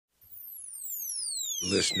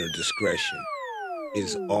Listener discretion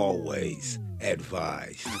is always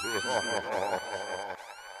advised.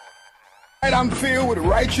 I'm filled with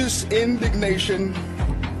righteous indignation.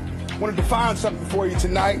 I want to define something for you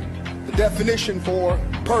tonight. The definition for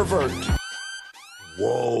pervert.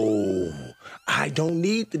 Whoa, I don't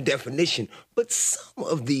need the definition, but some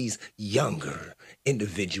of these younger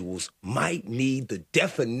individuals might need the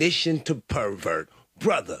definition to pervert.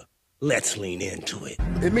 Brother, let's lean into it.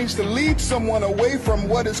 It means to lead someone away from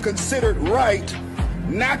what is considered right,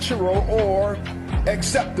 natural, or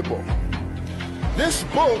acceptable. This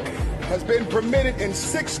book has been permitted in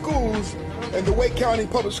 6 schools in the Wake County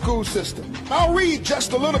public school system. I'll read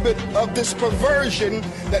just a little bit of this perversion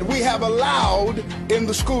that we have allowed in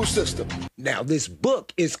the school system. Now, this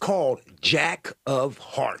book is called Jack of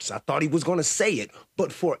Hearts. I thought he was going to say it,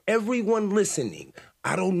 but for everyone listening,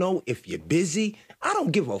 I don't know if you're busy. I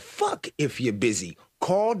don't give a fuck if you're busy.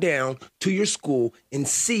 Call down to your school and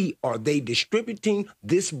see, are they distributing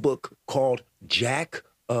this book called Jack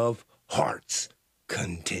of Hearts?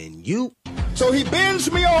 Continue. So he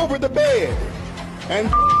bends me over the bed and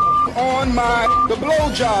on the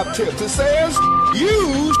blowjob tip. It says,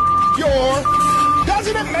 use your...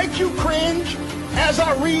 Doesn't it make you cringe as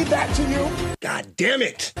I read that to you? God damn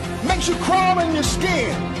it. Makes you crawl in your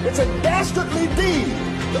skin. It's a dastardly deed.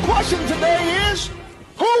 The question today is,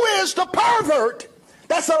 who is the pervert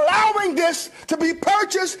that's allowing this to be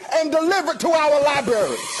purchased and delivered to our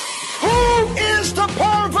libraries? Who is the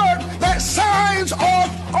pervert that signs off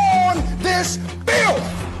on this bill?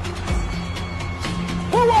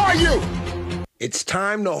 Who are you? It's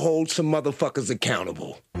time to hold some motherfuckers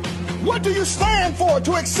accountable. What do you stand for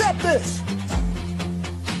to accept this?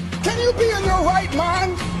 Can you be in your right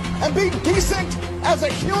mind and be decent as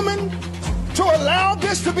a human to allow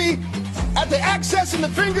this to be at the access and the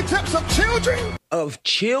fingertips of children? Of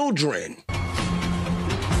children.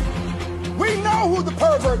 We know who the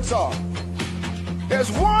perverts are. There's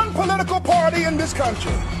one political party in this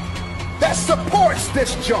country that supports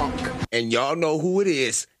this junk. And y'all know who it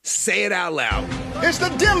is. Say it out loud. It's the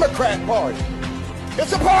Democrat Party.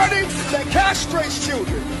 It's a party that castrates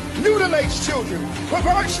children, mutilates children,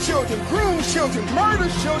 perverts children, grooms children,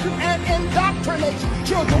 murders children, and indoctrinates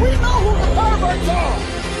children. We know who the perverts are.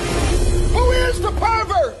 Who is the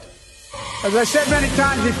pervert? As I said many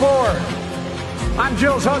times before, I'm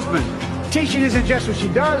Jill's husband. Teaching isn't just what she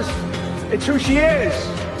does, it's who she is.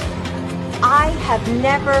 I have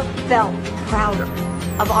never felt prouder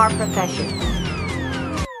of our profession.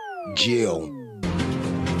 Jill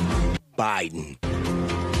Biden.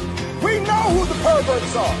 We know who the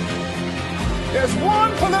perverts are. There's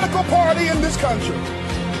one political party in this country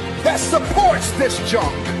that supports this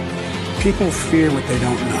junk. People fear what they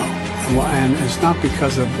don't know. And it's not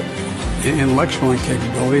because of intellectual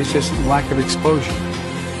incapability, it's just lack of exposure.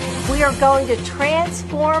 We are going to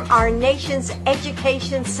transform our nation's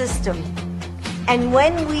education system. And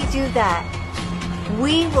when we do that,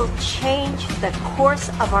 we will change the course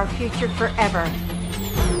of our future forever.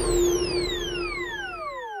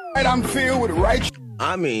 I'm filled with righteous...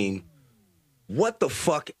 I mean, what the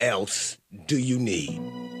fuck else do you need?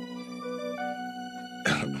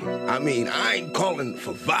 I mean, I ain't calling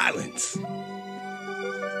for violence.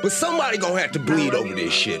 But somebody gonna have to bleed over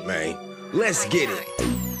this shit, man. Let's get it.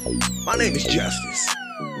 My name is Justice.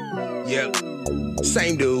 Yep,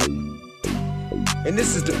 same dude. And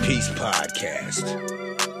this is the Peace Podcast.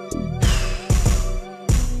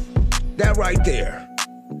 That right there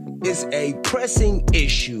is a pressing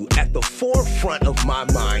issue at the forefront of my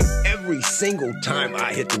mind every single time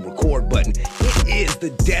I hit the record button. It is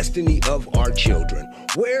the destiny of our children.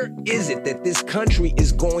 Where is it that this country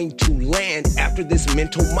is going to land after this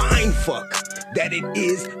mental mind fuck that it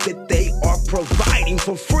is that they are providing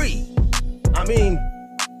for free? I mean,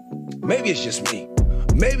 maybe it's just me.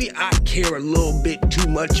 Maybe I care a little bit too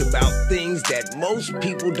much about things that most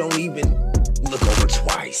people don't even look over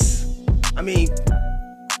twice. I mean,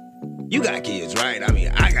 you got kids, right? I mean,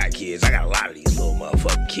 I got kids. I got a lot of these little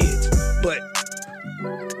motherfucking kids. But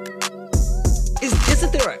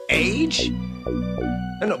isn't there an age?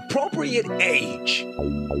 An appropriate age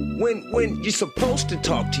when you're supposed to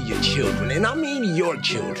talk to your children, and I mean your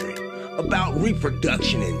children, about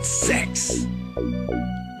reproduction and sex.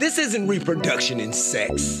 This isn't reproduction and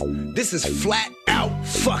sex. This is flat out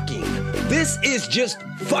fucking. This is just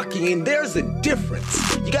fucking, and there's a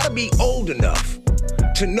difference. You gotta be old enough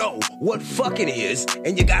to know what fucking is,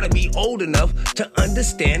 and you gotta be old enough to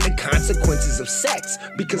understand the consequences of sex.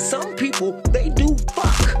 Because some people, they do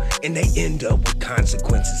fuck, and they end up with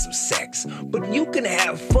consequences of sex. But you can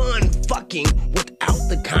have fun fucking without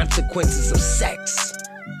the consequences of sex.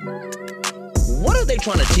 What are they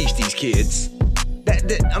trying to teach these kids?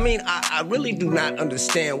 I mean, I really do not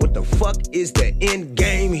understand what the fuck is the end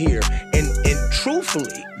game here. And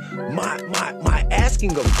truthfully, my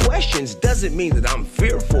asking of questions doesn't mean that I'm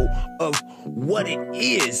fearful of what it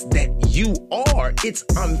is that you are.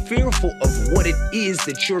 I'm fearful of what it is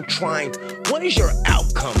that you're trying. What is your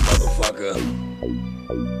outcome, motherfucker?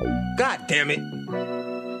 God damn it.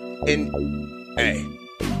 And, hey,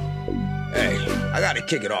 I gotta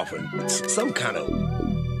kick it off with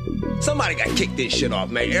somebody got kicked this shit off,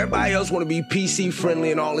 man. Everybody else want to be PC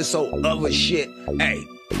friendly and all this other shit. Hey,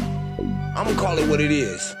 I'm gonna call it what it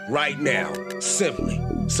is right now. Simply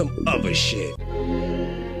some other shit.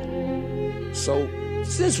 So,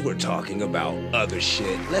 since we're talking about other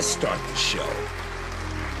shit, let's start the show.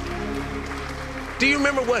 Do you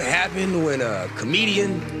remember what happened when a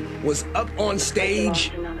comedian was up on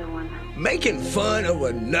stage making fun of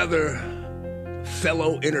another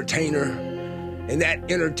fellow entertainer? And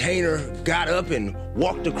that entertainer got up and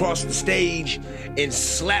walked across the stage and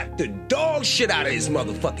slapped the dog shit out of his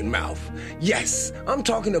motherfucking mouth. Yes, I'm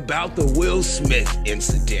talking about the Will Smith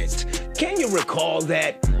incident. Can you recall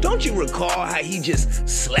that? Don't you recall how he just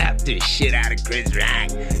slapped the shit out of Chris Rock?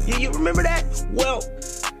 You remember that? Well,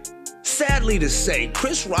 sadly to say,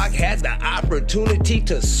 Chris Rock had the opportunity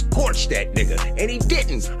to scorch that nigga, and he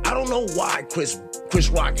didn't. I don't know why Chris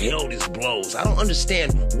Rock held his blows. I don't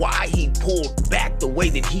understand why he pulled back the way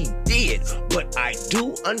that he did, but I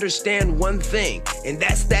do understand one thing, and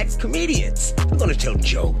that's that comedians are gonna tell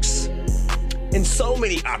jokes. And so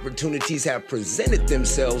many opportunities have presented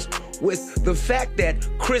themselves with the fact that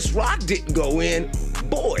Chris Rock didn't go in.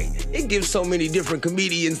 Boy, it gives so many different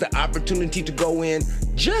comedians the opportunity to go in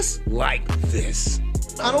just like this.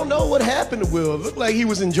 I don't know what happened to Will. It looked like he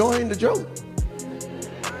was enjoying the joke.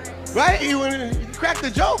 Right? He cracked the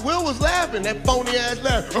joke. Will was laughing, that phony ass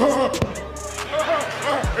laugh.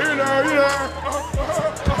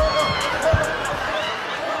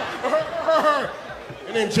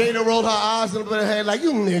 And then Jada rolled her eyes and her head like,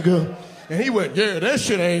 you nigga. And he went, yeah, that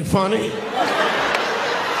shit ain't funny.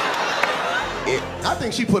 I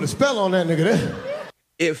think she put a spell on that nigga there.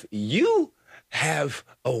 If you have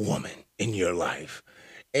a woman in your life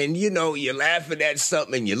and, you know, you're laughing at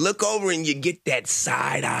something and you look over and you get that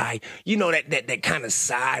side eye, you know, that kind of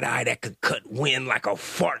side eye that could cut wind like a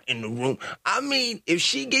fart in the room. I mean, if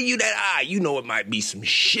she give you that eye, you know it might be some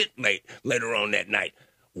shit later on that night.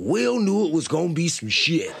 Will knew it was gonna be some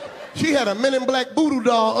shit. She had a Men in Black voodoo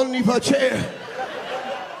doll underneath her chair.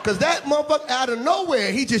 Cause that motherfucker out of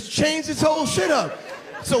nowhere, he just changed his whole shit up.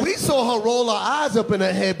 So he saw her roll her eyes up in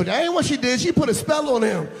her head, but that ain't what she did. She put a spell on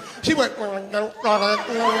him. She went, and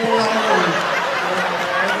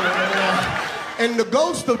the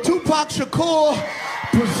ghost of Tupac Shakur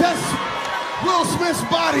possessed Will Smith's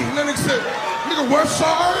body. And then he said, nigga, we're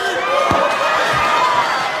sorry.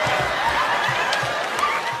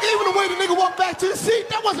 Even the way the nigga walked back to the seat,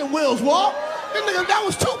 that wasn't Will's walk. That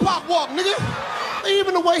was Tupac walk, nigga.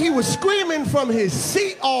 Even the way he was screaming from his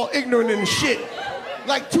seat, all ignorant and shit.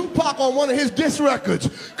 Like Tupac on one of his diss records.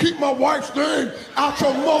 Keep my wife's name out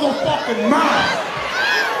your motherfucking mouth.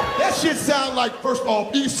 That shit sound like, first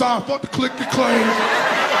off, East Side, fuck the click the claim.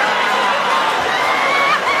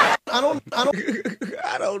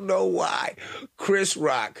 I don't know why Chris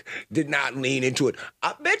Rock did not lean into it.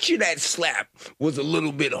 I bet you that slap was a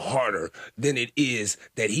little bit harder than it is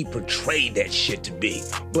that he portrayed that shit to be.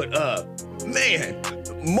 But, man,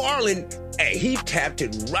 Marlon, hey, he tapped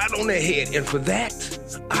it right on the head, and for that,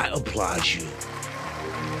 I applaud you.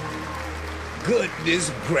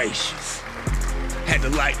 Goodness gracious. Had to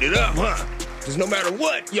lighten it up, huh? Because no matter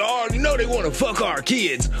what, you already know they want to fuck our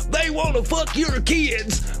kids. They want to fuck your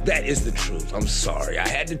kids. That is the truth. I'm sorry. I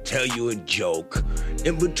had to tell you a joke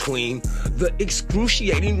in between the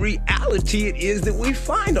excruciating reality it is that we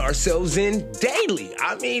find ourselves in daily.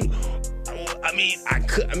 I'm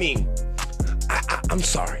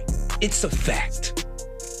sorry. It's a fact.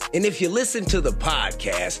 And if you listen to the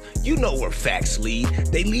podcast, you know where facts lead.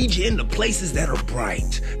 They lead you into places that are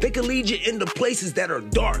bright. They can lead you into places that are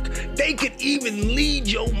dark. They could even lead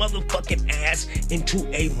your motherfucking ass into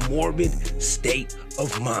a morbid state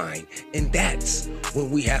of mind. And that's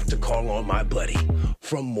when we have to call on my buddy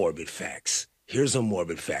from Morbid Facts. Here's a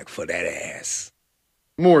morbid fact for that ass.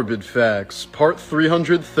 Morbid Facts, Part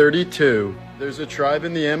 332. There's a tribe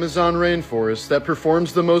in the Amazon rainforest that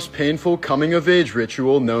performs the most painful coming-of-age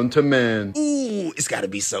ritual known to man. Ooh, it's gotta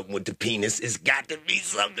be something with the penis. It's got to be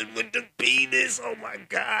something with the penis. Oh my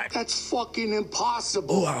God. That's fucking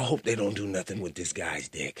impossible. Oh, I hope they don't do nothing with this guy's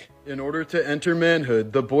dick. In order to enter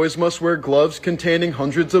manhood, the boys must wear gloves containing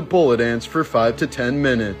hundreds of bullet ants for 5 to 10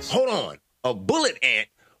 minutes. Hold on. A bullet ant,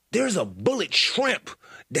 there's a bullet shrimp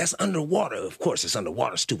that's underwater. Of course, it's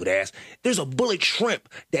underwater, stupid ass. There's a bullet shrimp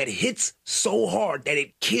that hits so hard that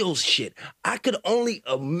it kills shit. I could only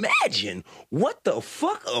imagine what the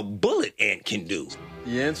fuck a bullet ant can do.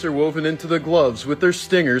 The ants are woven into the gloves with their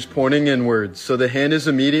stingers pointing inwards, so the hand is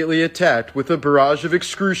immediately attacked with a barrage of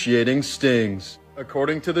excruciating stings.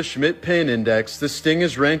 According to the Schmidt Pain Index, the sting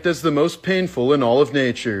is ranked as the most painful in all of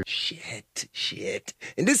nature. Shit.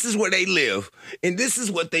 And this is where they live. And this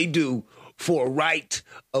is what they do for a rite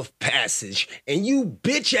of passage. And you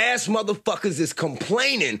bitch-ass motherfuckers is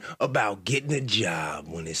complaining about getting a job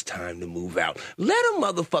when it's time to move out. Let a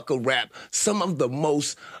motherfucker wrap some of the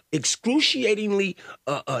most excruciatingly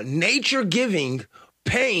nature-giving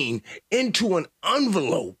pain into an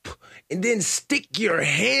envelope and then stick your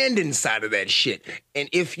hand inside of that shit. And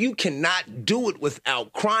if you cannot do it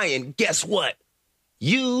without crying, guess what?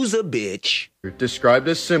 Use a bitch. Described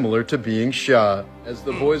as similar to being shot, as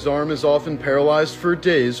the boy's arm is often paralyzed for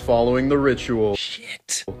days following the ritual.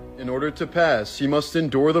 Shit. In order to pass, he must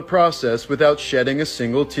endure the process without shedding a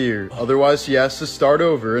single tear. Otherwise, he has to start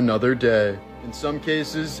over another day. In some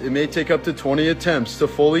cases, it may take up to 20 attempts to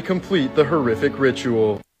fully complete the horrific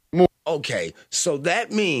ritual. Okay, so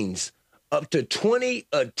that means up to 20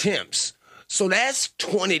 attempts. So that's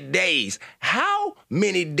 20 days. How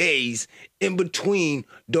many days in between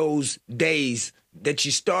those days that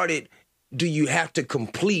you started do you have to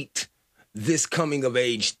complete this coming of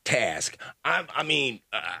age task? I mean,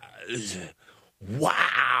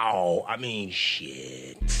 wow. I mean,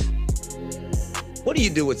 shit. What do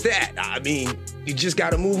you do with that? I mean, you just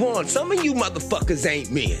gotta move on. Some of you motherfuckers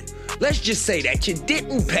ain't men. Let's just say that you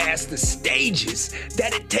didn't pass the stages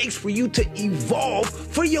that it takes for you to evolve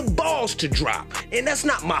for your balls to drop. And that's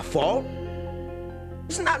not my fault.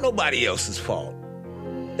 It's not nobody else's fault.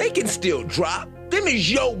 They can still drop. Them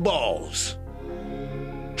is your balls.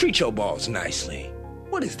 Treat your balls nicely.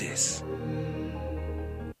 What is this?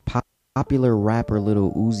 Popular rapper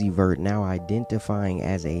Lil Uzi Vert now identifying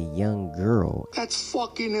as a young girl. That's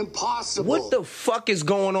fucking impossible. What the fuck is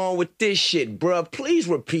going on with this shit, bruh? Please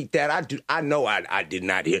repeat that. I know I did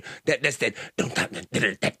not hear that. That's that.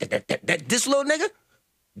 This little nigga?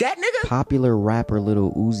 That nigga? Popular rapper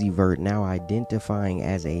Lil Uzi Vert now identifying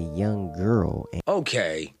as a young girl.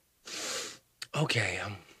 Okay,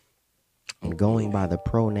 and going by the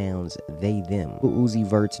pronouns they, them. Uzi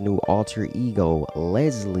Vert's new alter ego,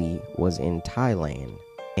 Leslie, was in Thailand.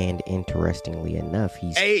 And interestingly enough,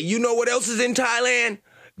 he's... Hey, you know what else is in Thailand?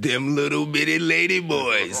 Them little bitty lady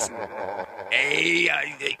boys. Hey,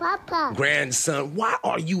 Papa. Grandson, why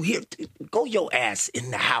are you here? Go your ass in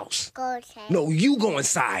the house. Go inside. No, you go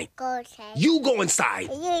inside. Go inside. You go inside.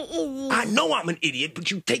 You're an idiot. I know I'm an idiot, but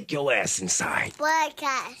you take your ass inside.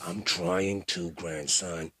 Podcast. I'm trying to,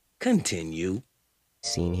 grandson. Continue.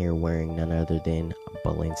 Seen here wearing none other than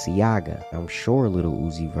Balenciaga. I'm sure Lil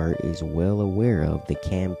Uzi Vert is well aware of the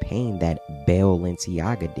campaign that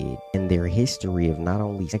Balenciaga did and their history of not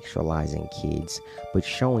only sexualizing kids, but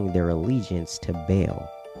showing their allegiance to Baal,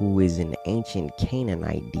 who is an ancient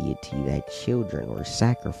Canaanite deity that children were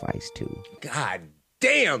sacrificed to. God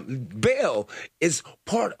damn, Baal is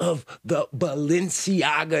part of the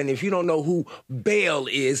Balenciaga. And if you don't know who Baal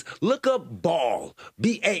is, look up Baal.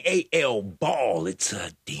 B-A-A-L, Baal. It's a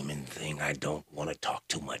demon thing. I don't want to talk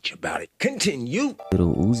too much about it. Continue.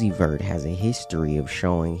 Lil Uzi Vert has a history of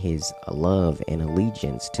showing his love and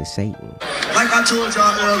allegiance to Satan. Like I told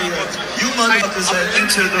y'all earlier, you motherfuckers have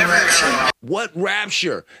entered the rapture. What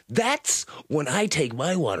rapture? That's when I take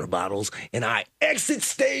my water bottles and I exit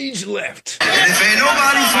stage left. And if ain't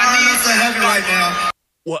nobody flying up to heaven right now.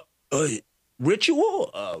 What?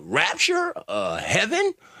 Ritual? Rapture?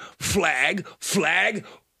 Heaven? Flag? Obviously,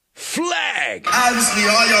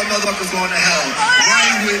 all y'all motherfuckers going to hell.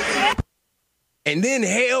 Right with me. And then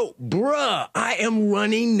hell, bruh, I am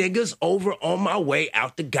running niggas over on my way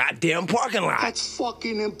out the goddamn parking lot. That's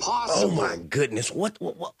fucking impossible. Oh my goodness, what?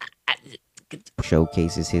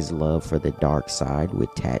 Showcases his love for the dark side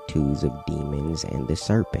with tattoos of demons and the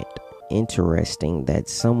serpent. Interesting that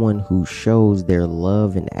someone who shows their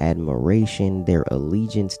love and admiration, their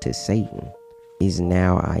allegiance to Satan, is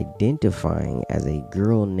now identifying as a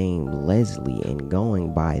girl named Leslie and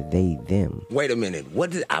going by they, them. Wait a minute,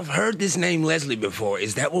 I've heard this name Leslie before.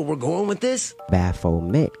 Is that where we're going with this?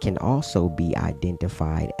 Baphomet can also be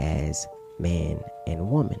identified as man and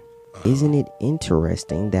woman. Isn't it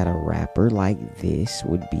interesting that a rapper like this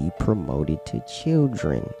would be promoted to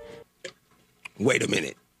children? Wait a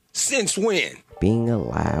minute. Since when? Being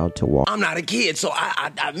allowed to walk... I'm not a kid, so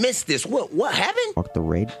I missed this. What happened? Walk the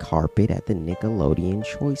red carpet at the Nickelodeon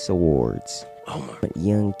Choice Awards. Oh my. Want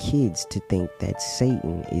young kids to think that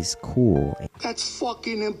Satan is cool. That's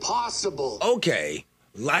fucking impossible. Okay,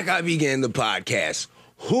 like I began the podcast,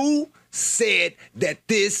 who said that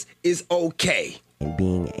this is okay? And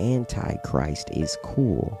being anti-Christ is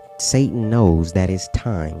cool. Satan knows that his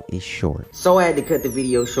time is short. So I had to cut the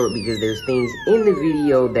video short because there's things in the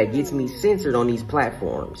video that gets me censored on these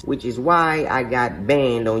platforms, which is why I got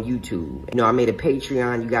banned on YouTube. You know, I made a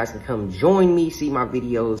Patreon. You guys can come join me, see my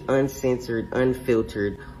videos uncensored,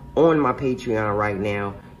 unfiltered on my Patreon right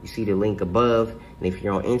now. You see the link above. And if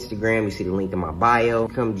you're on Instagram, you see the link in my bio.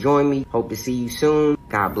 Come join me. Hope to see you soon.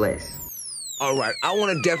 God bless. All right, I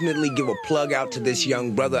want to definitely give a plug out to this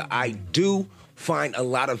young brother. I do find a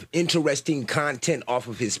lot of interesting content off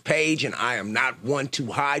of his page, and I am not one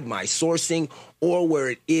to hide my sourcing or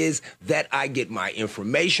where it is that I get my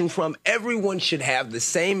information from. Everyone should have the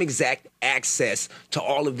same exact access to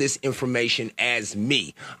all of this information as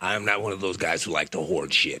me. I am not one of those guys who like to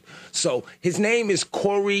hoard shit. So his name is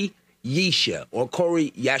Corey Yesha or Corey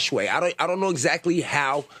Yashwe. I don't know exactly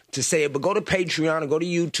how to say it, but go to Patreon or go to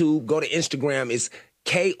YouTube, go to Instagram. It's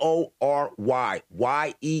Koryysua. Koryysua.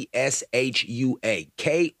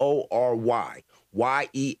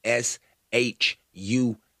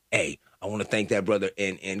 I want to thank that brother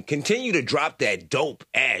and continue to drop that dope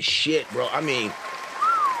ass shit, bro. I mean,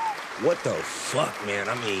 what the fuck, man?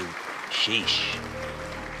 I mean, sheesh.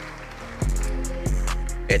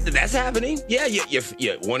 That's happening. Yeah,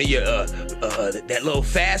 one of your that little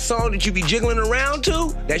fast song that you be jiggling around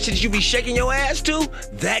to, that shit you be shaking your ass to,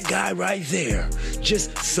 that guy right there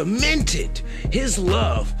just cemented his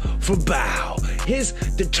love for Bow, his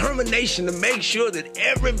determination to make sure that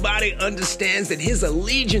everybody understands that his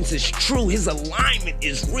allegiance is true, his alignment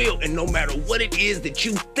is real, and no matter what it is that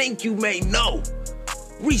you think you may know,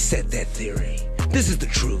 reset that theory. This is the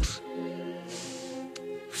truth.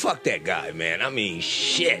 Fuck that guy, man. I mean,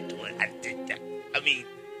 shit. I mean,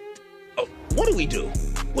 what do we do?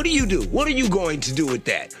 What do you do? What are you going to do with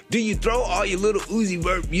that? Do you throw all your little Uzi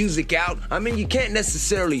Vert music out? I mean, you can't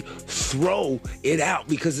necessarily throw it out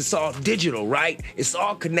because it's all digital, right? It's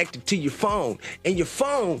all connected to your phone. And your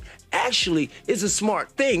phone actually is a smart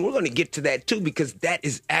thing. We're going to get to that too because that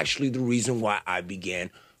is actually the reason why I began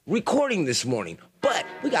recording this morning. But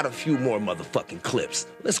we got a few more motherfucking clips.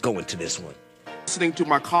 Let's go into this one. Listening to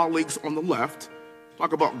my colleagues on the left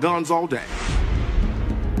talk about guns all day.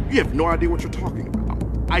 You have no idea what you're talking about.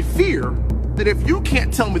 I fear that if you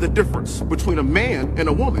can't tell me the difference between a man and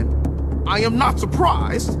a woman, I am not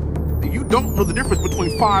surprised that you don't know the difference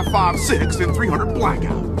between 5.56 and 300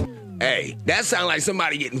 blackout. Hey, that sounds like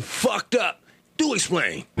somebody getting fucked up. Do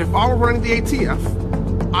explain. If I were running the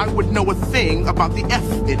ATF, I would know a thing about the F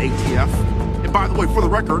in ATF. And by the way, for the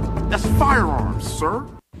record, that's firearms, sir.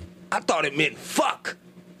 I thought it meant fuck,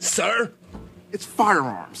 sir. It's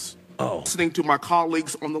firearms. Oh. Listening to my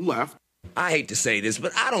colleagues on the left. I hate to say this,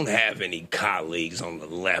 but I don't have any colleagues on the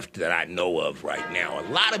left that I know of right now. A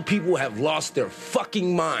lot of people have lost their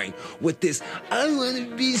fucking mind with this, I want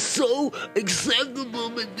to be so acceptable,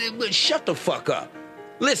 but shut the fuck up.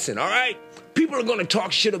 Listen, all right? People are going to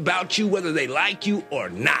talk shit about you whether they like you or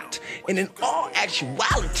not. And in all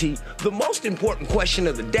actuality, the most important question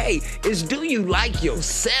of the day is, do you like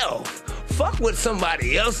yourself? Fuck what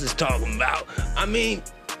somebody else is talking about. I mean,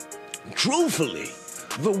 truthfully,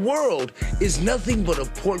 the world is nothing but a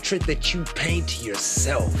portrait that you paint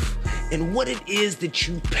yourself. And what it is that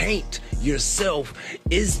you paint yourself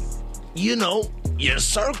is, you know, your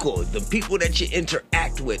circle, the people that you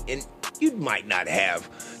interact with. And you might not have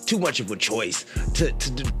too much of a choice to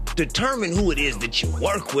determine who it is that you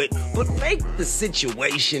work with, but make the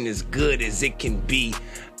situation as good as it can be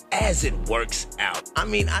as it works out. I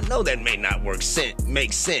mean, I know that may not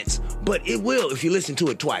make sense, but it will if you listen to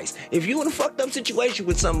it twice. If you're in a fucked up situation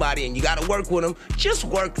with somebody and you gotta work with them, just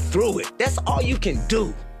work through it. That's all you can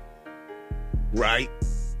do, right?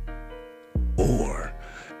 Or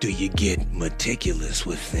do you get meticulous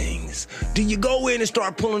with things? Do you go in and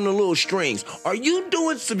start pulling the little strings? Are you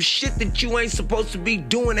doing some shit that you ain't supposed to be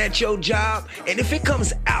doing at your job? And if it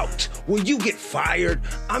comes out, will you get fired?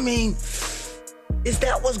 I mean, is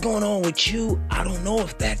that what's going on with you? I don't know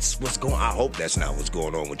if that's what's going on. I hope that's not what's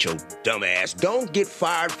going on with your dumb ass. Don't get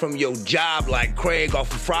fired from your job like Craig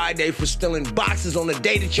off of Friday for stealing boxes on the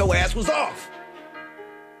day that your ass was off.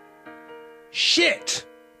 Shit.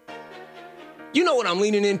 You know what I'm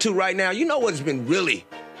leaning into right now? You know what's been really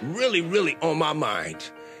on my mind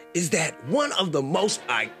is that one of the most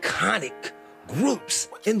iconic groups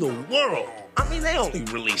in the world. I mean, they only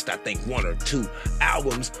released, I think, 1 or 2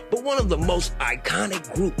 albums, but one of the most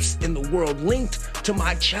iconic groups in the world linked to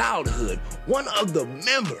my childhood. One of the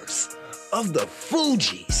members of the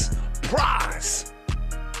Fugees, Pras.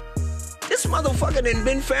 This motherfucker done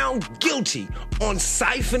been found guilty on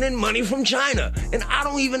siphoning money from China, and I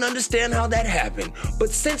don't even understand how that happened.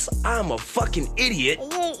 But since I'm a fucking idiot,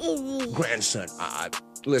 grandson,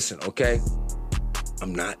 listen, okay?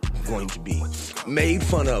 I'm not going to be made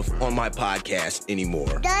fun of on my podcast anymore.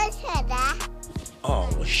 Don't say that.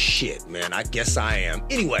 Oh, shit, man. I guess I am.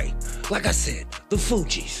 Anyway, like I said, the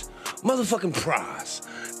Fugees, motherfucking Pras.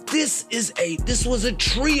 This was a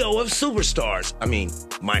trio of superstars. I mean,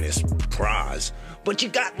 minus Pras. But you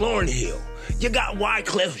got Lauryn Hill, you got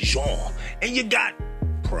Wyclef Jean, and you got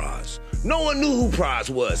Pras. No one knew who Pras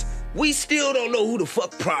was. We still don't know who the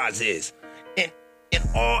fuck Pras is. And in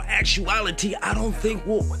all actuality, I don't think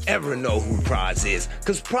we'll ever know who Pras is.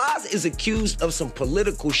 Because Pras is accused of some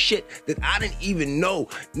political shit that I didn't even know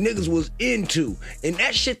niggas was into. And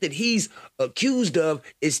that shit that he's accused of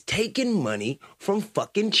is taking money from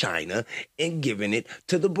fucking China and giving it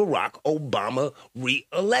to the Barack Obama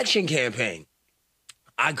re-election campaign.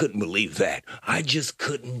 I couldn't believe that. I just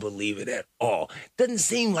couldn't believe it at all. Doesn't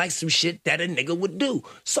seem like some shit that a nigga would do.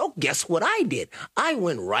 So guess what I did? I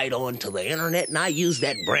went right on to the internet and I used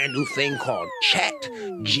that brand new thing called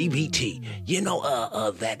ChatGPT. You know,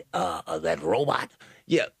 that robot?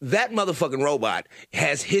 Yeah, that motherfucking robot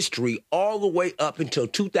has history all the way up until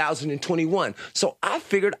 2021. So I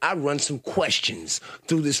figured I'd run some questions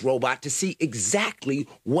through this robot to see exactly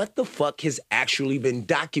what the fuck has actually been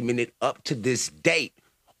documented up to this date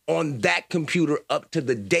on that computer up to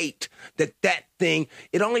the date that thing,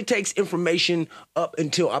 it only takes information up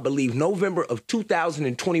until, I believe, November of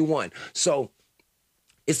 2021. So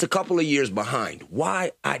it's a couple of years behind.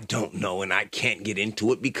 Why? I don't know, and I can't get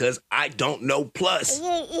into it because I don't know. Plus,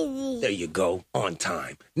 there you go, on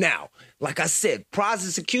time. Now, like I said, Pras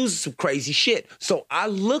is accused of some crazy shit. So I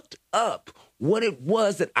looked up what it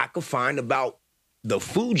was that I could find about the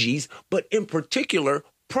Fugees, but in particular,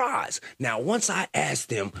 Pras. Now, once I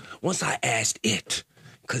asked it,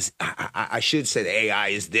 because I should say the AI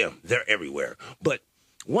is them. They're everywhere. But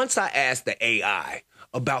once I asked the AI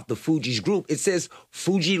about the Fugees group, it says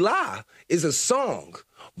Fuji La is a song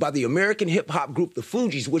by the American hip-hop group The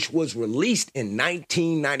Fugees, which was released in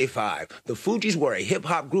 1995. The Fugees were a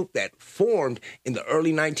hip-hop group that formed in the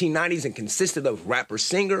early 1990s and consisted of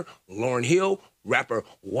rapper-singer Lauryn Hill, rapper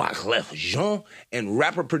Wyclef Jean, and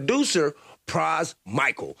rapper-producer Pras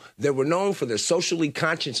Michael. They were known for their socially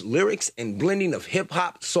conscious lyrics and blending of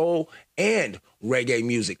hip-hop, soul, and reggae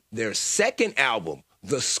music. Their second album,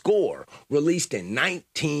 The Score, released in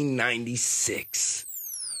 1996.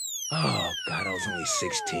 Oh, God, I was only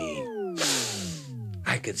 16.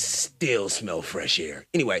 I could still smell fresh air.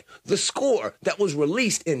 Anyway, The Score that was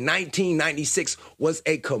released in 1996 was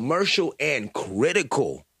a commercial and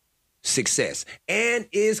critical success and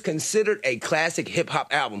is considered a classic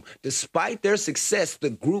hip-hop album. Despite their success, the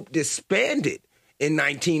group disbanded in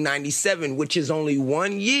 1997, which is only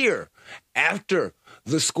 1 year after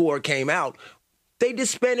The Score came out. They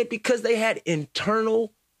disbanded because they had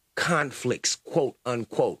internal conflicts, quote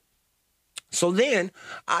unquote. So then,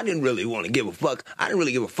 I didn't really want to give a fuck. I didn't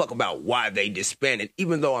really give a fuck about why they disbanded,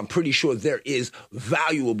 even though I'm pretty sure there is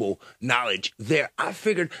valuable knowledge there. I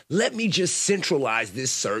figured, let me just centralize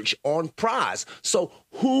this search on Pras. So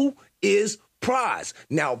who is Pras?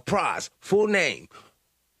 Now, Pras, full name.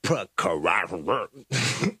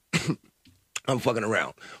 I'm fucking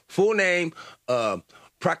around. Full name,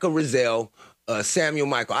 Praka Rizal, Samuel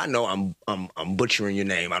Michael. I know I'm butchering your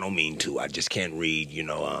name. I don't mean to. I just can't read,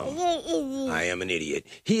 I am an idiot.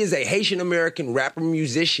 He is a Haitian-American rapper,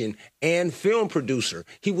 musician, and film producer.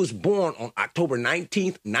 He was born on October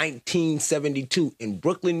 19th, 1972 in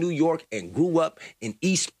Brooklyn, New York, and grew up in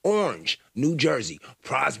East Orange, New Jersey.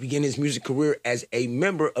 Pras began his music career as a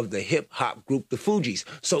member of the hip-hop group The Fugees.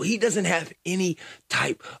 So he doesn't have any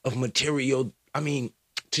type of material,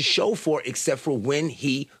 to show for, except for when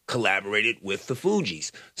he collaborated with the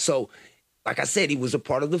Fugees. So, like I said, he was a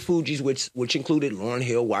part of the Fugees, which included Lauryn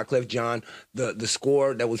Hill, Wyclef Jean. The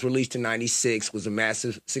Score that was released in 96 was a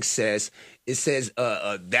massive success. It says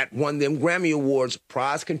that won them Grammy Awards.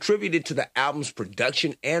 Pras contributed to the album's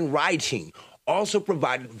production and writing, also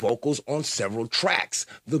provided vocals on several tracks.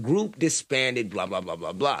 The group disbanded, blah, blah, blah,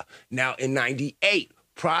 blah, blah. Now, in 98,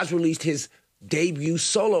 Pras released his debut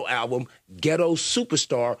solo album, Ghetto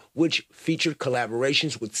Superstar, which featured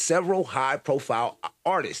collaborations with several high-profile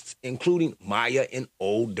artists, including Maya and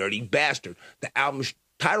Old Dirty Bastard. The album's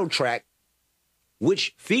title track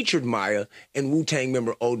which featured Maya and Wu-Tang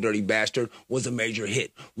member Old Dirty Bastard, was a major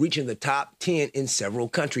hit, reaching the top 10 in several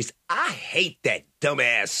countries. I hate that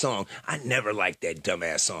dumbass song. I never liked that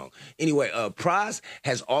dumbass song. Anyway, Pras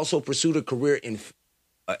has also pursued a career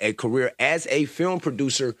as a film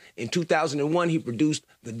producer. In 2001, he produced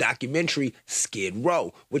the documentary Skid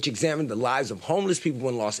Row, which examined the lives of homeless people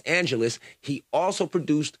in Los Angeles. He also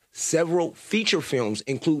produced several feature films,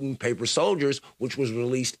 including Paper Soldiers, which was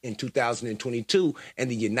released in 2022,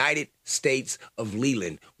 and The United States of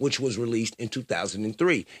Leland, which was released in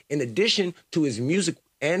 2003. In addition to his music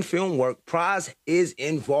and film work, Pras is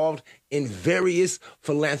involved in various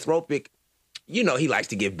philanthropic, he likes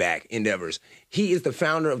to give back endeavors. He is the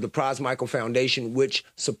founder of the Pras Michael Foundation, which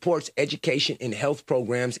supports education and health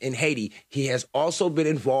programs in Haiti. He has also been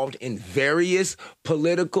involved in various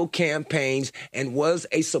political campaigns and was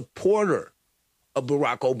a supporter of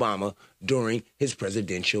Barack Obama during his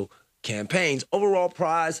presidential campaigns. Overall,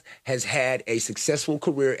 Pras has had a successful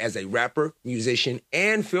career as a rapper, musician,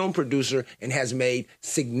 and film producer, and has made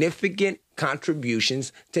significant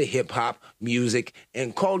contributions to hip-hop, music,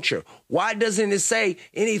 and culture. Why doesn't it say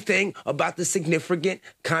anything about the significant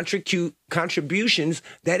contributions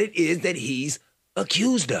that it is that he's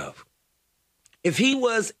accused of? If he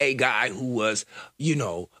was a guy who was, a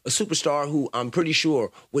superstar who I'm pretty sure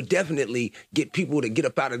would definitely get people to get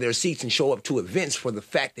up out of their seats and show up to events for the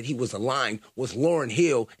fact that he was aligned with Lauryn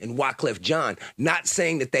Hill and Wyclef Jean, not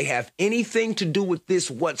saying that they have anything to do with this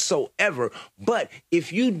whatsoever, but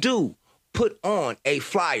if you do put on a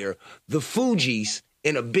flyer, the Fugees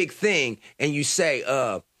in a big thing, and you say,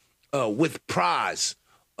 with Pras,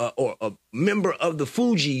 or a member of the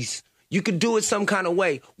Fugees, you could do it some kind of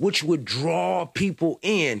way which would draw people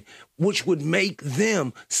in, which would make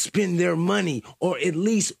them spend their money, or at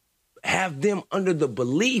least have them under the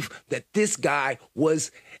belief that this guy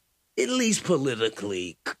was at least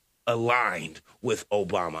politically aligned with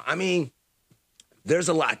Obama. I mean, there's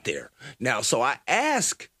a lot there. Now, so I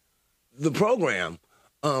ask the program,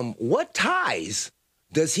 what ties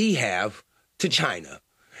does he have to China?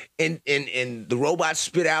 And the robot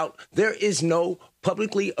spit out, there is no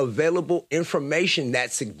publicly available information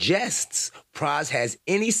that suggests Pras has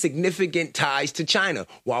any significant ties to China.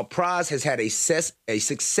 While Pras has had a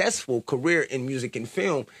successful career in music and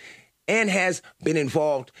film and has been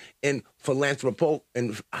involved in philanthropy,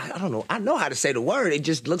 and I know how to say the word, it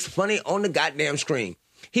just looks funny on the goddamn screen.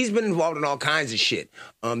 He's been involved in all kinds of shit.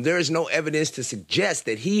 There is no evidence to suggest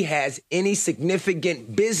that he has any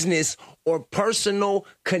significant business or personal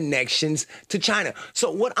connections to China.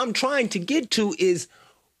 So what I'm trying to get to is,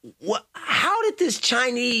 how did this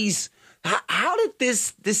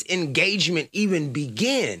this engagement even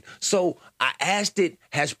begin? So I asked it,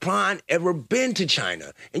 has Pras ever been to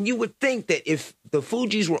China? And you would think that if the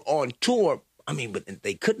Fugees were on tour, but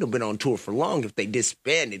they couldn't have been on tour for long if they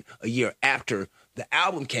disbanded a year after the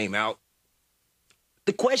album came out.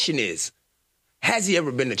 The question is, has he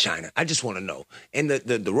ever been to China? I just want to know. And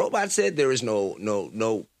the robot said there is no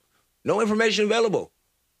information available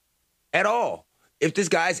at all if this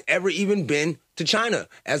guy's ever even been to China.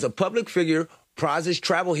 As a public figure, Pras's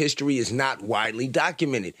travel history is not widely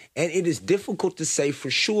documented, and it is difficult to say for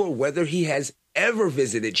sure whether he has ever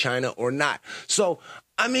visited China or not. So,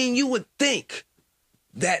 you would think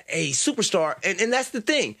that a superstar, and that's the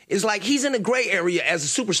thing, is like he's in a gray area as a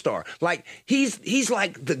superstar. Like he's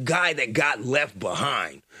like the guy that got left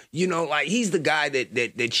behind. Like he's the guy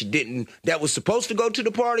that was supposed to go to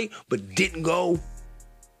the party but didn't go.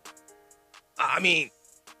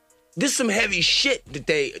 This is some heavy shit that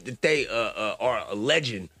they are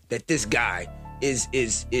alleging that this guy is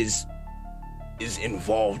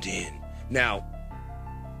involved in. Now,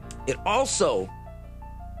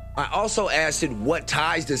 I also asked it, what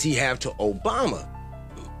ties does he have to Obama?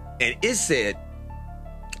 And it said,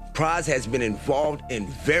 Pras has been involved in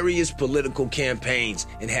various political campaigns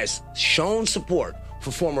and has shown support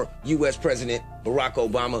for former U.S. President Barack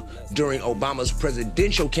Obama during Obama's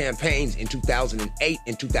presidential campaigns in 2008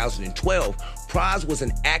 and 2012. Pras was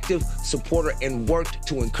an active supporter and worked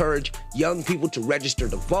to encourage young people to register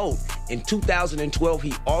to vote. In 2012,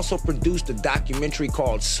 he also produced a documentary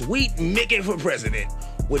called Sweet Mickey for President,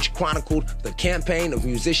 which chronicled the campaign of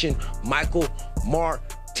musician Michael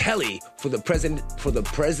Martelly for the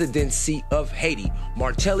presidency of Haiti.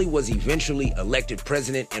 Martelly was eventually elected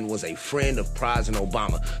president and was a friend of Pras and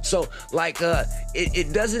Obama. So,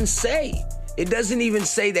 it doesn't say. It doesn't even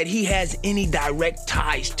say that he has any direct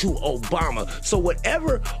ties to Obama. So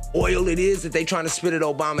whatever oil it is that they trying to spit at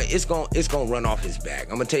Obama, it's gonna run off his back.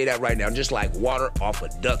 I'm gonna tell you that right now, just like water off a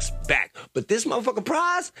duck's back. But this motherfucker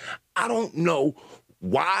Pras, I don't know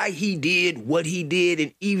why he did what he did,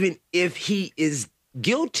 and even if he is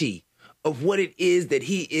guilty of what it is that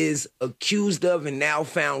he is accused of and now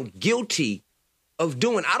found guilty of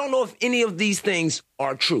doing. I don't know if any of these things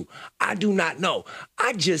are true. I do not know.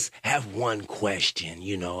 I just have one question,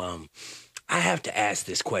 I have to ask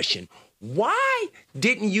this question. Why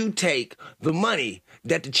didn't you take the money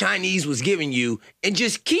that the Chinese was giving you and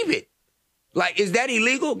just keep it? Like, is that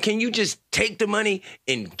illegal? Can you just take the money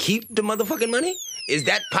and keep the motherfucking money? Is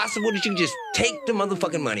that possible that you just take the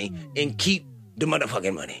motherfucking money and keep the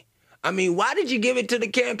motherfucking money? I mean, why did you give it to the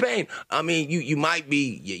campaign? I mean, you might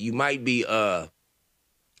be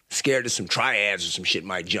scared of some triads or some shit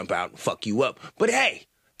might jump out and fuck you up. But hey,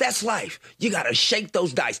 that's life. You gotta shake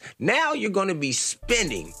those dice. Now you're gonna be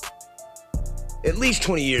spending at least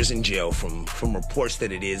 20 years in jail from reports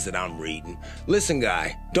that it is that I'm reading. Listen,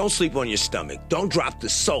 guy, don't sleep on your stomach. Don't drop the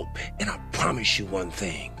soap. And I promise you one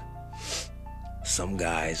thing. Some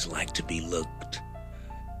guys like to be looked.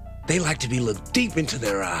 They like to be looked deep into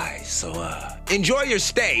their eyes. So enjoy your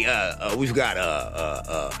stay. We've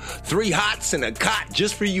got 3 hots and a cot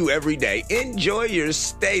just for you every day. Enjoy your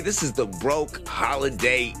stay. This is the Broke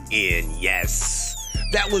Holiday Inn. Yes.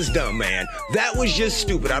 That was dumb, man. That was just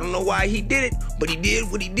stupid. I don't know why he did it, but he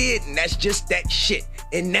did what he did, and that's just that shit.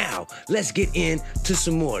 And now, let's get into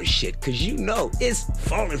some more shit, because it's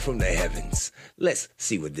falling from the heavens. Let's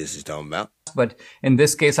see what this is talking about. But in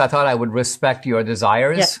this case, I thought I would respect your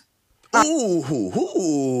desires. Yeah.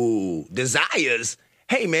 Ooh, desires?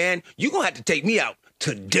 Hey, man, you're going to have to take me out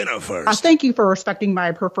to dinner first. Thank you for respecting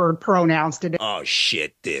my preferred pronouns today. Oh,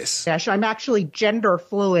 shit, this. Yes, I'm actually gender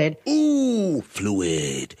fluid. Ooh,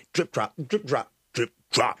 fluid. Drip, drop, drip, drop, drip,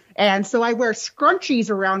 drop. And so I wear scrunchies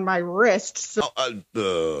around my wrists.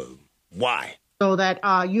 Why? So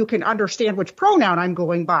that you can understand which pronoun I'm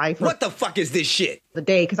going by. What the fuck is this shit? The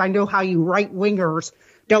day, because I know how you right-wingers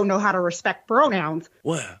don't know how to respect pronouns.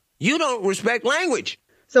 Well, you don't respect language.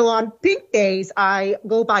 So on pink days, I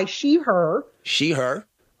go by she, her. She, her.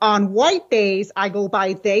 On white days, I go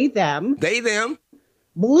by they, them. They, them.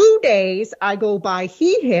 Blue days, I go by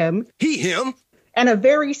he, him. He, him. And a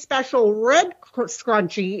very special red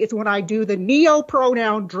scrunchie is when I do the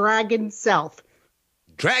neo-pronoun dragon self.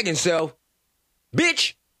 Dragon self?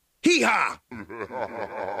 Bitch! Hee-haw!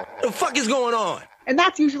 The fuck is going on? And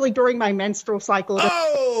that's usually during my menstrual cycle.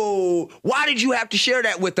 Oh! Why did you have to share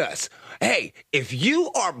that with us? Hey, if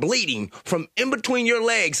you are bleeding from in between your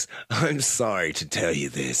legs, I'm sorry to tell you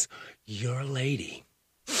this, you're a lady.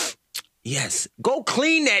 Yes, go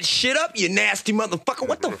clean that shit up, you nasty motherfucker.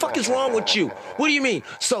 What the fuck is wrong with you? What do you mean?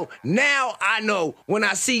 So now I know when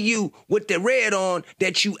I see you with the red on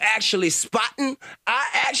that you actually spotting. I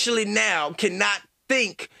actually now cannot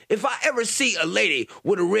think if I ever see a lady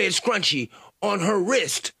with a red scrunchie on her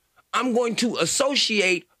wrist, I'm going to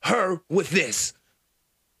associate her with this.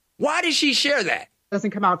 Why did she share that?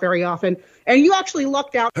 Doesn't come out very often. And you actually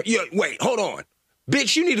lucked out. Wait, hold on.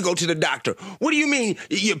 Bitch, you need to go to the doctor. What do you mean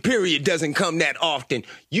your period doesn't come that often?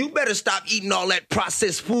 You better stop eating all that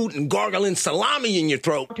processed food and gargling salami in your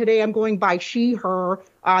throat. Today I'm going by she, her.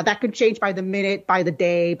 That could change by the minute, by the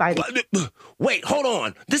day, by the... Wait, hold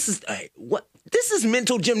on. This is... what? This is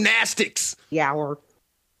mental gymnastics. The hour.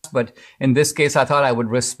 But in this case, I thought I would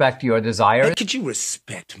respect your desire. Hey, could you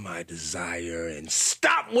respect my desire and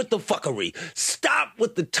stop with the fuckery? Stop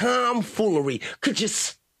with the tomfoolery. Could you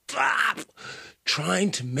stop trying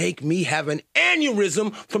to make me have an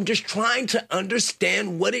aneurysm from just trying to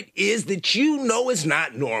understand what it is that you know is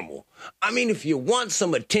not normal? I mean, if you want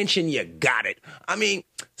some attention, you got it. I mean,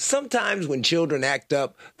 sometimes when children act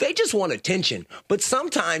up, they just want attention. But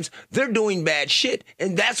sometimes they're doing bad shit,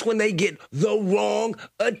 and that's when they get the wrong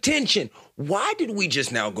attention. Why did we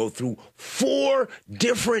just now go through 4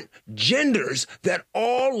 different genders that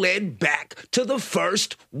all led back to the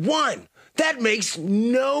first one? That makes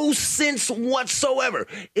no sense whatsoever.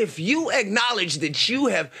 If you acknowledge that you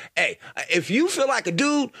have, if you feel like a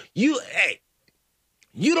dude, you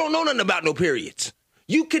don't know nothing about no periods.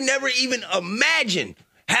 You can never even imagine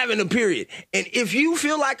having a period. And if you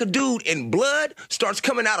feel like a dude and blood starts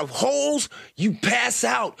coming out of holes, you pass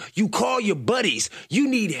out. You call your buddies. You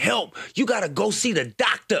need help. You got to go see the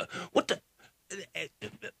doctor. What the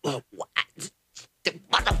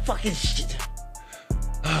fucking shit?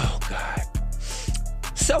 Oh, God.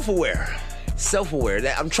 Self-aware.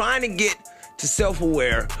 I'm trying to get to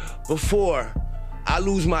self-aware before I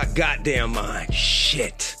lose my goddamn mind.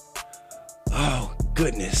 Shit. Oh,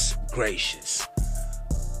 goodness gracious.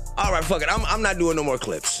 All right, fuck it. I'm not doing no more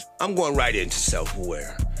clips. I'm going right into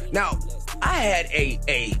self-aware. Now, I had an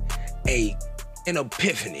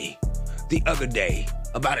epiphany the other day,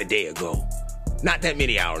 about a day ago. not that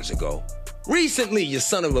many hours ago. Recently, you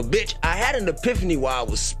son of a bitch, I had an epiphany while I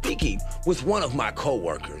was speaking with one of my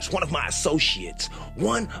coworkers, one of my associates,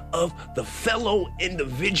 one of the fellow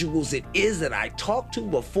individuals it is that I talk to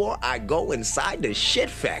before I go inside the shit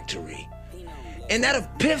factory. And that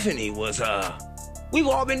epiphany was, we've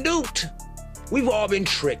all been duped. We've all been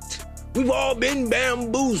tricked. We've all been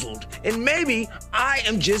bamboozled. And maybe I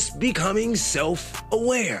am just becoming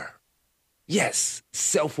self-aware. Yes,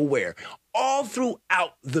 self-aware. All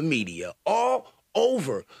throughout the media, all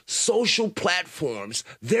over social platforms,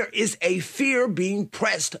 there is a fear being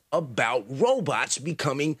pressed about robots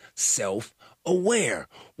becoming self-aware.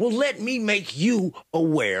 Well, let me make you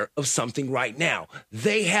aware of something right now.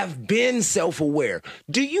 They have been self-aware.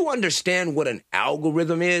 Do you understand what an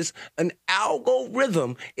algorithm is? An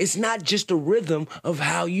algorithm is not just a rhythm of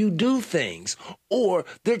how you do things, or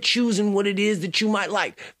they're choosing what it is that you might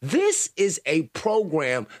like. This is a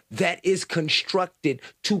program that is constructed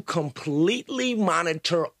to completely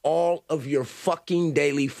monitor all of your fucking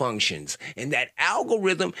daily functions. And that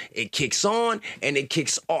algorithm, it kicks on and it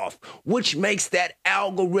kicks off, which makes that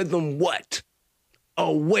algorithm what?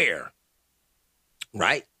 Aware,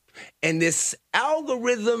 right? And this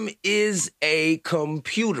algorithm is a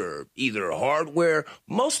computer, either hardware,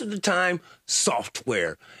 most of the time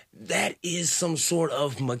software. That is some sort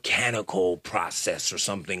of mechanical process or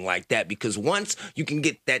something like that, because once you can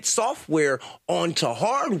get that software onto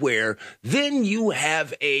hardware, then you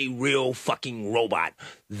have a real fucking robot.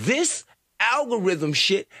 This algorithm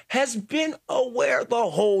shit has been aware the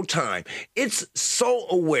whole time. It's so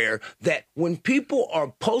aware that when people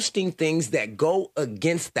are posting things that go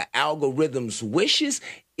against the algorithm's wishes,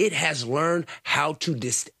 it has learned how to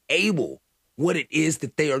disable what it is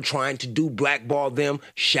that they are trying to do, blackball them,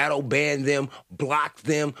 shadow ban them, block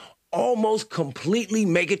them, almost completely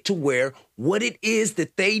make it to where what it is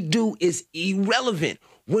that they do is irrelevant.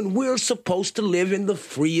 When we're supposed to live in the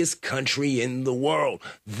freest country in the world,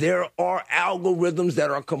 there are algorithms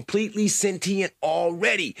that are completely sentient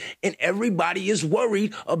already, and everybody is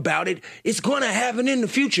worried about it. It's going to happen in the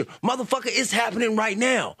future. Motherfucker, it's happening right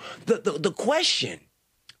now. The question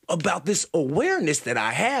about this awareness that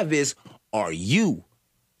I have is, are you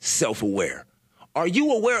self-aware? Are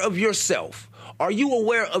you aware of yourself? Are you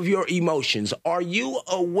aware of your emotions? Are you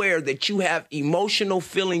aware that you have emotional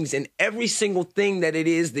feelings in every single thing that it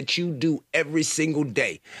is that you do every single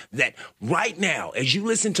day? That right now, as you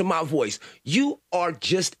listen to my voice, you are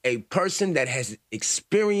just a person that has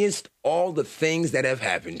experienced all the things that have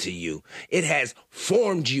happened to you. It has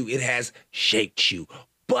formed you. It has shaped you.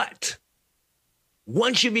 But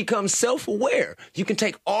once you become self-aware, you can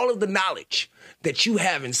take all of the knowledge that you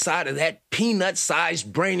have inside of that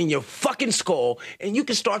peanut-sized brain in your fucking skull, and you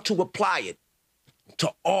can start to apply it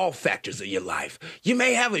to all factors of your life. You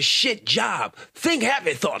may have a shit job. Think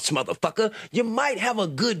happy thoughts, motherfucker. You might have a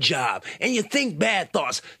good job, and you think bad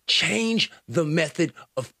thoughts. Change the method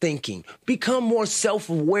of thinking. Become more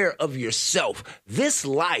self-aware of yourself. This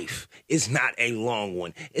life is not a long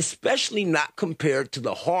one, especially not compared to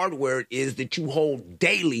the hardware it is that you hold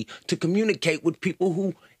daily to communicate with people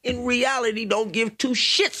who in reality don't give two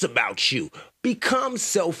shits about you. Become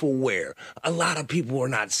self-aware. A lot of people are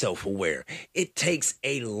not self-aware. It takes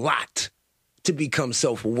a lot to become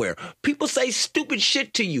self-aware. People say stupid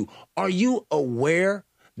shit to you. Are you aware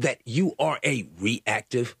that you are a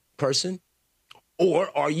reactive person?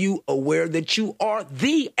 Or are you aware that you are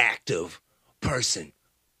the active person?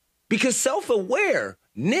 Because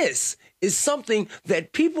self-awareness is something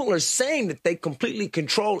that people are saying that they completely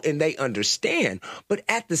control and they understand. But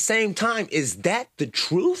at the same time, is that the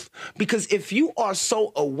truth? Because if you are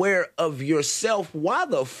so aware of yourself, why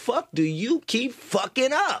the fuck do you keep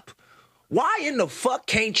fucking up? Why in the fuck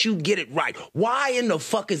can't you get it right? Why in the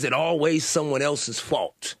fuck is it always someone else's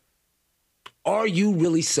fault? Are you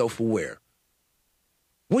really self-aware?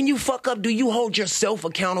 When you fuck up, do you hold yourself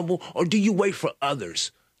accountable or do you wait for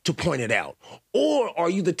others to point it out? Or are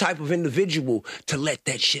you the type of individual to let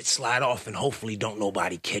that shit slide off and hopefully don't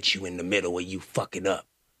nobody catch you in the middle of you fucking up?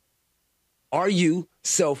 Are you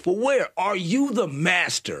self-aware? Are you the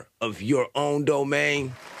master of your own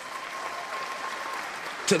domain?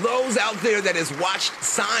 To those out there that has watched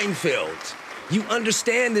Seinfeld, you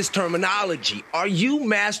understand this terminology. Are you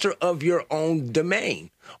master of your own domain?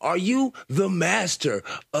 Are you the master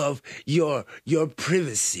of your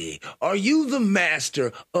privacy? Are you the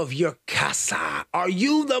master of your casa? Are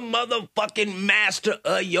you the motherfucking master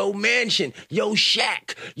of your mansion, your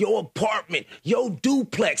shack, your apartment, your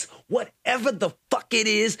duplex, whatever the fuck it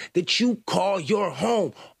is that you call your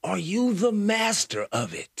home? Are you the master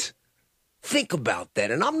of it? Think about that.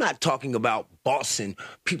 And I'm not talking about bossing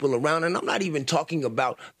people around, and I'm not even talking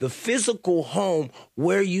about the physical home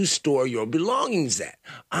where you store your belongings at.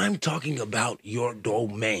 I'm talking about your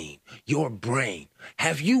domain, your brain.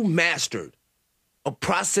 Have you mastered a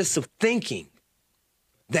process of thinking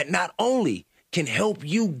that not only can help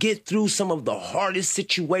you get through some of the hardest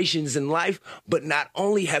situations in life, but not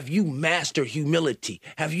only have you mastered humility,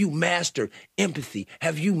 have you mastered empathy,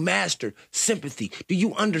 have you mastered sympathy? Do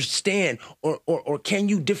you understand or can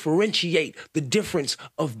you differentiate the difference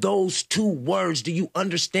of those two words? Do you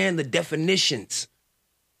understand the definitions?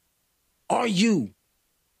 Are you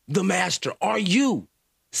the master? Are you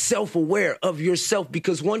self-aware of yourself?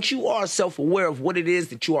 Because once you are self-aware of what it is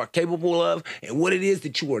that you are capable of and what it is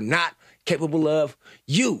that you are not capable of,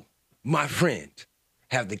 you, my friend,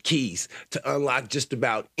 have the keys to unlock just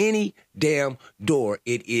about any damn door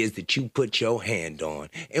it is that you put your hand on.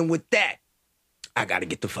 And with that, I got to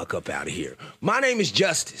get the fuck up out of here. My name is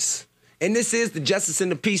Justice, and this is the Justice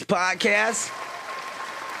and the Peace podcast.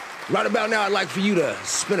 Right about now, I'd like for you to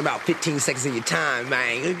spend about 15 seconds of your time,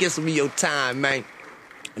 man. Get some of your time, man.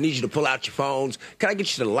 I need you to pull out your phones. Can I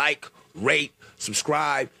get you to like, rate,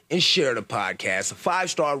 subscribe, and share the podcast? A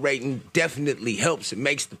 5-star rating definitely helps. It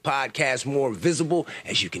makes the podcast more visible.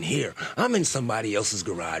 As you can hear, I'm in somebody else's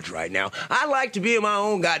garage right now. I like to be in my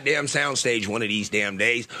own goddamn soundstage one of these damn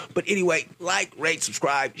days. But anyway, like, rate,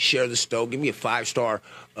 subscribe, share the show. Give me a 5-star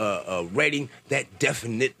rating. That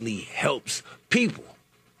definitely helps people.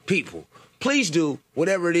 Please do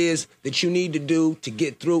whatever it is that you need to do to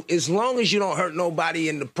get through. As long as you don't hurt nobody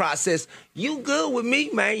in the process, you good with me,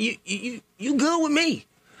 man. You good with me.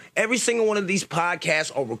 Every single one of these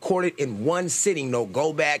podcasts are recorded in one sitting. No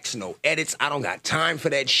go-backs, no edits. I don't got time for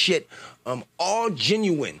that shit. All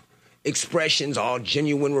genuine expressions, all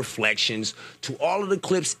genuine reflections to all of the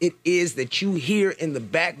clips it is that you hear in the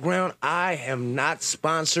background. I am not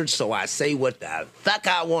sponsored, so I say what the fuck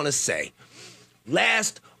I want to say.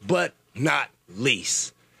 Last but not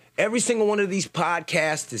least, every single one of these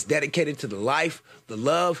podcasts is dedicated to the life, the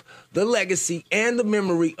love, the legacy, and the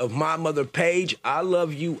memory of my mother, Paige. I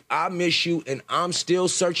love you, I miss you, and I'm still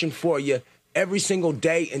searching for you every single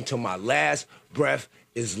day until my last breath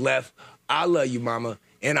is left. I love you, mama,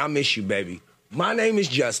 and I miss you, baby. My name is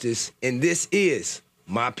Justice, and this is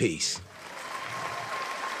my peace.